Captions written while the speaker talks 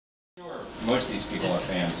most of these people are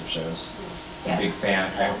fans of shows. Yeah. I'm a big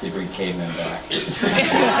fan. I hope they bring cavemen back.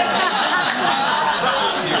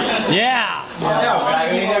 Yeah. No, but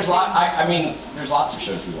I mean, there's lots of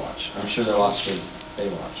shows we watch. I'm sure there are lots of shows they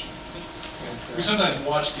watch. We sometimes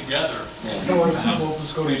watch together. Yeah. We'll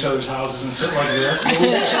just go to each other's houses and sit like this. It's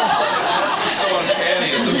so uncanny.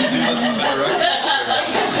 It's something to do this with the director.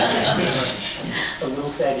 A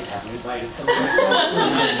little sad you haven't invited somebody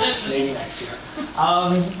else. Maybe next year.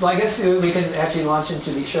 Well, I guess we can actually launch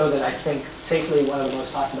into the show that I think safely one of the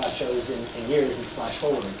most talked about shows in years is Flash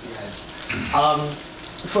Forward. Yes.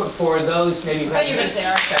 For those maybe who I thought you were going to say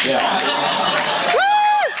our show. Yeah.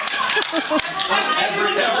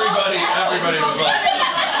 Everybody was like,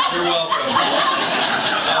 "You're welcome."